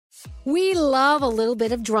We love a little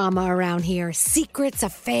bit of drama around here. Secrets,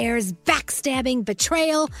 affairs, backstabbing,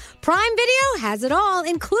 betrayal. Prime Video has it all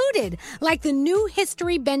included. Like the new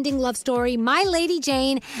history-bending love story, My Lady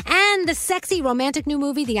Jane, and the sexy romantic new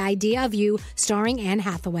movie, The Idea of You, starring Anne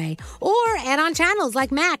Hathaway. Or add-on channels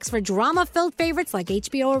like Max for drama-filled favorites like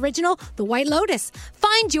HBO original, The White Lotus.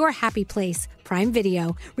 Find your happy place. Prime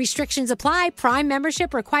Video. Restrictions apply. Prime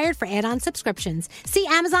membership required for add-on subscriptions. See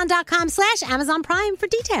Amazon.com/Amazon Prime for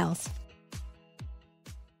details.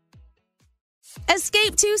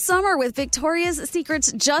 Escape to summer with Victoria's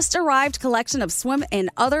Secret's just arrived collection of swim and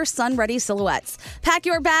other sun-ready silhouettes. Pack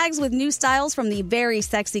your bags with new styles from the Very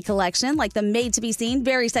Sexy collection, like the made-to-be-seen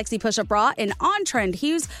Very Sexy push-up bra in on-trend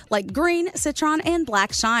hues like green, citron, and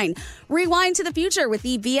black shine. Rewind to the future with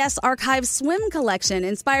the VS Archive Swim collection,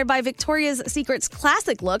 inspired by Victoria's Secret's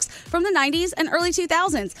classic looks from the 90s and early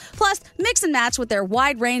 2000s. Plus, mix and match with their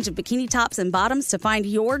wide range of bikini tops and bottoms to find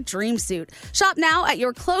your dream suit. Shop now at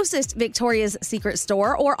your closest Victoria's Secret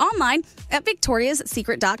store or online at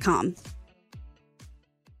victoriassecret.com.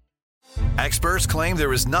 Experts claim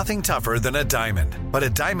there is nothing tougher than a diamond. But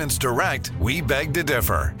at Diamonds Direct, we beg to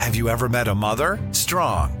differ. Have you ever met a mother?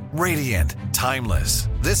 Strong, radiant, timeless.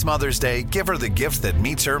 This Mother's Day, give her the gift that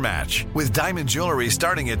meets her match. With diamond jewelry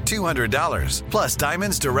starting at $200. Plus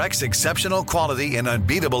Diamonds Direct's exceptional quality and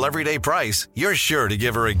unbeatable everyday price, you're sure to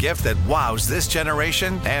give her a gift that wows this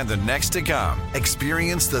generation and the next to come.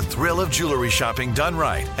 Experience the thrill of jewelry shopping done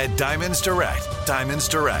right at Diamonds Direct. Diamonds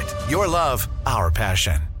Direct. Your love, our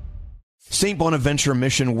passion. St. Bonaventure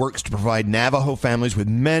Mission works to provide Navajo families with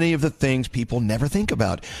many of the things people never think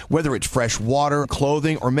about. Whether it's fresh water,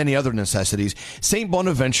 clothing, or many other necessities, St.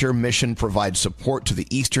 Bonaventure Mission provides support to the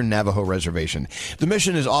Eastern Navajo Reservation. The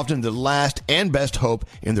mission is often the last and best hope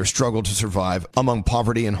in their struggle to survive among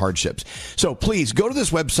poverty and hardships. So please go to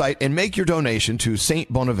this website and make your donation to St.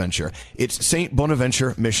 Bonaventure. It's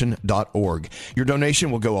stbonaventuremission.org. Your donation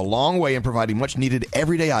will go a long way in providing much needed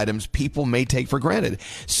everyday items people may take for granted.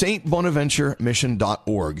 St. Bonaventuremission.org. Your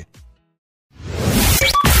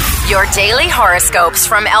daily horoscopes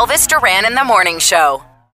from Elvis Duran in the Morning Show.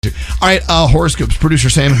 All right, horoscopes.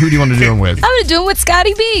 Producer Sam, who do you want to do them with? I'm going to do them with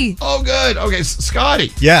Scotty B. Oh, good. Okay,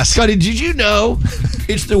 Scotty. Yes. Scotty, did you know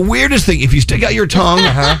it's the weirdest thing? If you stick out your tongue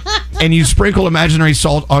and you sprinkle imaginary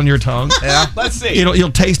salt on your tongue, Let's see.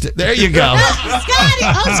 You'll taste it. There you go.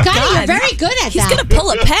 Scotty, you're very good at He's that. going to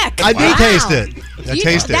pull a peck. I do taste it. I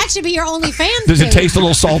taste it. That should be your OnlyFans. Does it taste a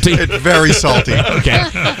little salty? It's very salty. Okay.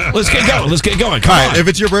 Let's get going. Come All right, on. if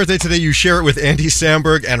it's your birthday today, you share it with Andy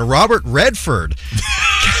Samberg and Robert Redford.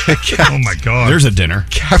 Oh, my God. There's a dinner.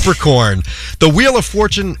 Capricorn. The Wheel of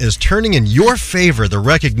Fortune is turning in your favor. The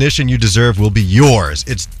recognition you deserve will be yours.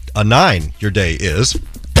 It's a 9. Your day is.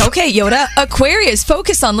 Okay, Yoda. Aquarius,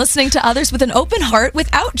 focus on listening to others with an open heart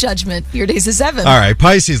without judgment. Your day's a 7. All right,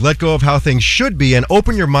 Pisces, let go of how things should be and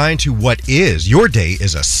open your mind to what is. Your day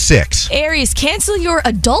is a 6. Aries, cancel your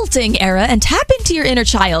adulting era and tap into your inner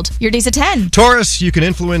child. Your day's a 10. Taurus, you can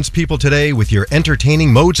influence people today with your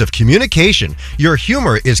entertaining modes of communication. Your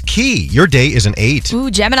humor is key. Your day is an 8. Ooh,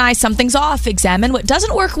 Gemini, something's off. Examine what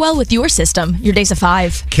doesn't work well with your system. Your day's a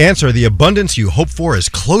 5. Cancer, the abundance you hope for is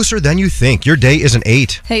closer than you think. Your day is an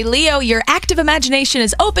 8. Hey, Leo, your active imagination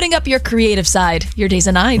is opening up your creative side. Your day's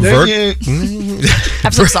a 9.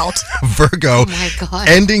 Have some salt. Virgo, Oh my God.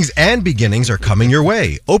 endings and beginnings are coming your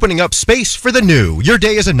way, opening up space for the new. Your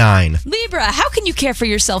day is a 9. Libra, how can you care for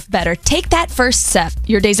yourself better? Take that first step.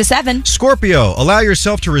 Your day's a 7. Scorpio, allow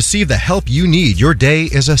yourself to receive the help you need. Your day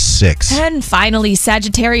is a 6. And finally,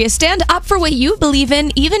 Sagittarius, stand up for what you believe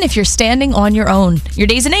in, even if you're standing on your own. Your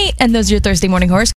day's an 8, and those are your Thursday morning horoscopes.